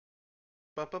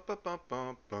Chris,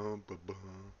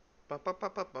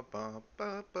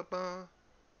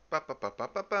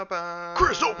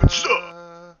 open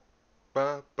up.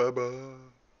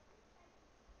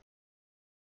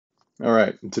 All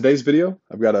right, in today's video,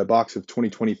 I've got a box of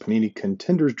 2020 Panini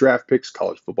Contenders Draft Picks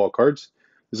college football cards.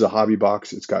 This is a hobby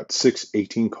box. It's got 6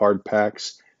 18-card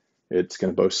packs. It's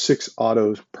going to boast 6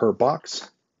 autos per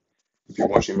box. If you're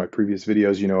watching my previous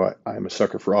videos, you know I'm a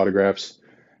sucker for autographs.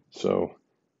 So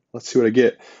let's see what I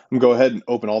get. I'm going to go ahead and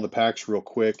open all the packs real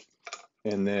quick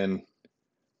and then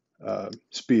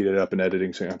speed it up in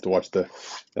editing so you don't have to watch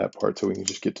that part so we can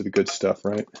just get to the good stuff,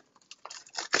 right?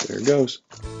 There it goes.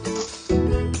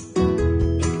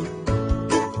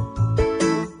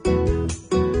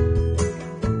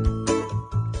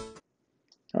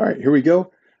 All right, here we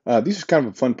go. These are kind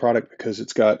of a fun product because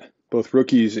it's got both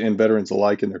rookies and veterans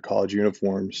alike in their college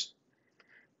uniforms.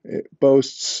 It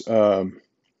boasts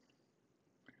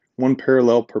one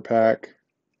parallel per pack,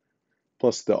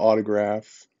 plus the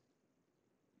autograph.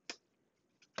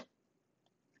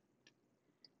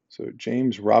 So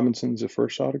James Robinson's the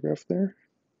first autograph there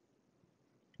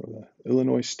for the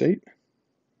Illinois State.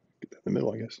 Get that in the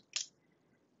middle, I guess.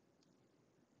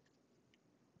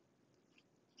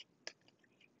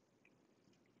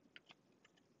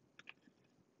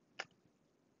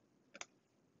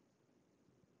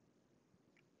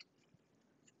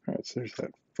 All right, so there's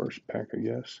that first pack, I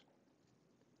guess.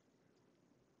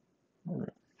 All right.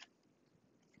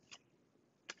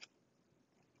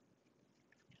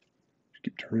 Just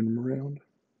keep turning them around.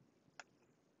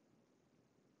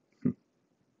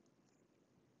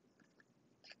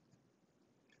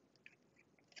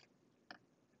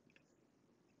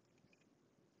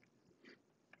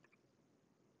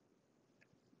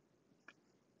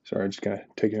 Sorry, just kind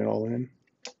of taking it all in.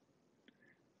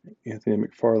 Anthony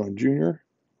McFarland Jr.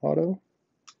 auto.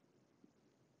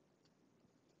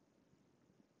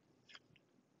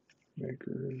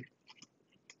 Maker.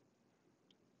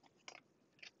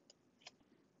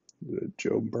 The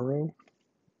Joe Burrow.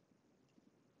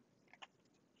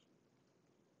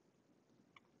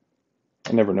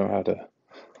 I never know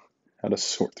how to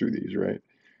sort through these, right?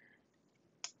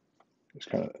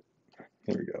 Just kind of,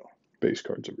 there we go. Base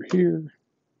cards over here.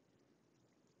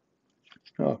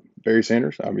 Oh, Barry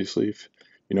Sanders, obviously, if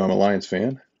you know I'm a Lions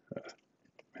fan.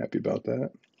 Happy about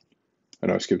that. I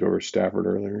know I skipped over Stafford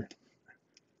earlier.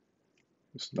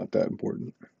 It's not that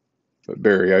important. But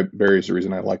Barry is the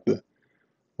reason I like the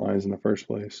Lions in the first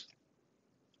place.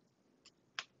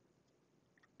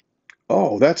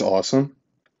 Oh, that's awesome.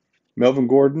 Melvin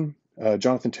Gordon,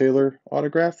 Jonathan Taylor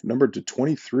autograph, numbered to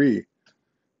 23.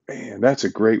 Man, that's a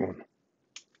great one.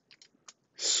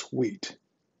 Sweet.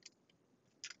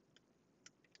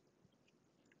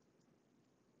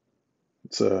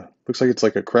 It's looks like it's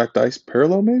like a cracked ice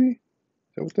parallel, maybe?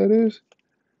 Is that what that is?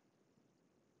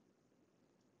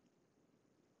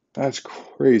 That's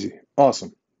crazy.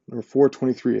 Awesome. Number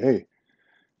 423. Hey,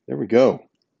 there we go.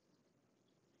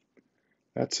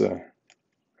 That's a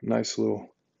nice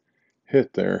little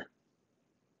hit there.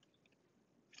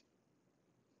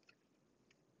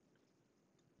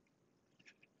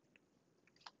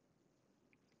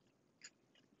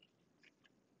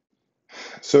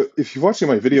 So if you're watching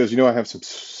my videos, you know I have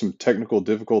some technical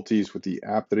difficulties with the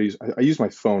app that I use. I use my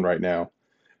phone right now.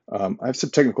 I have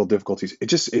some technical difficulties.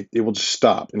 It will just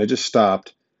stop, and it just stopped.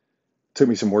 It took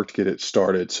me some work to get it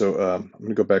started. So I'm going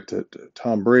to go back to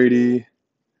Tom Brady.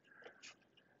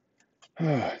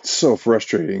 It's so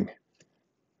frustrating.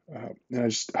 And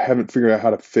I haven't figured out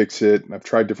how to fix it. I've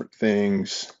tried different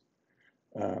things.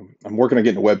 I'm working on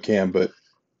getting a webcam, but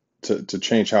to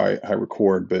change how I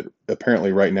record. But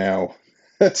apparently right now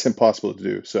that's impossible to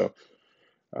do. So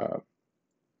uh,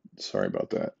 sorry about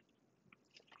that.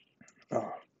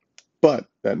 But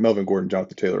that Melvin Gordon,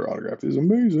 Jonathan Taylor autograph is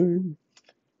amazing.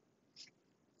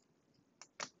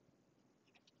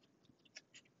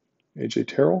 AJ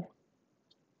Terrell.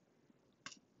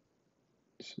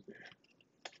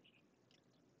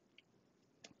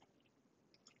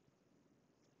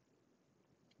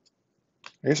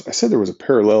 I guess I said there was a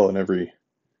parallel in every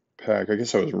pack. I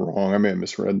guess I was wrong. I may have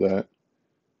misread that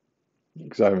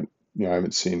because I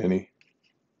haven't seen any.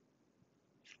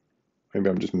 Maybe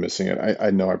I'm just missing it.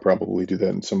 I know I probably do that,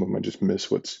 and some of them I just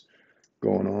miss what's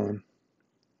going on.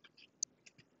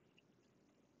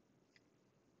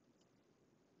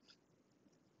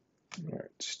 All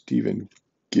right, Stephen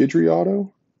Guidry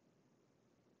auto.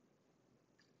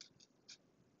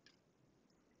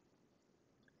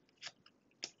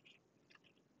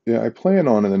 Yeah, I plan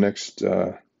on in the next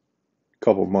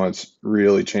couple of months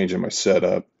really changing my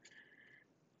setup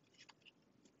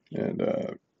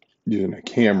and using a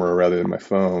camera rather than my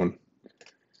phone.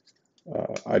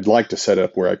 I'd like to set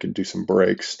up where I could do some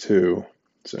breaks too,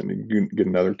 so I need to get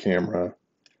another camera.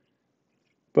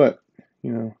 But,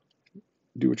 you know,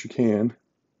 do what you can.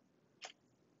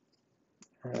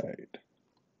 All right.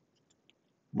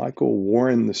 Michael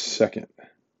Warren II,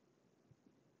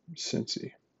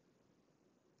 Cincy.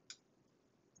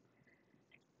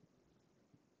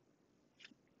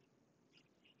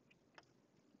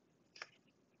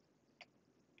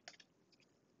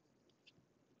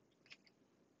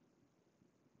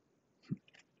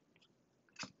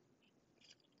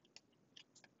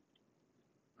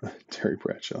 Terry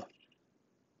Bradshaw.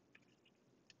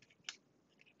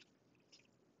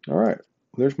 All right.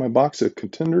 There's my box of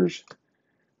contenders.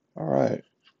 All right.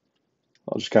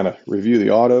 I'll just kind of review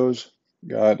the autos.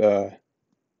 Got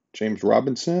James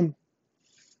Robinson,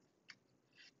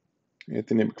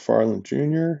 Anthony McFarland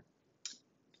Jr.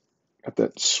 Got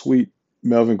that sweet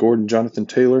Melvin Gordon, Jonathan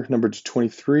Taylor, number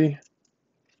 23.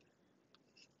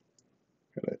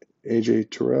 Got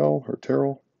AJ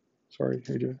Terrell. Sorry,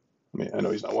 AJ. I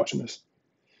know he's not watching this.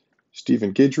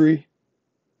 Stephen Guidry.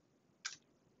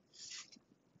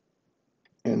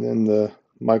 And then the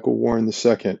Michael Warren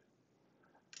II.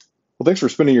 Well, thanks for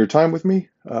spending your time with me.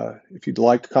 If you'd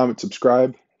like, comment,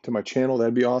 subscribe to my channel,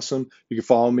 that'd be awesome. You can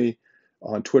follow me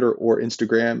on Twitter or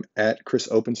Instagram at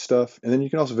ChrisOpenStuff. And then you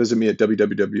can also visit me at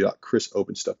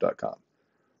www.chrisopenstuff.com.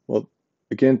 Well,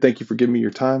 again, thank you for giving me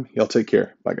your time. Y'all take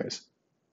care. Bye, guys.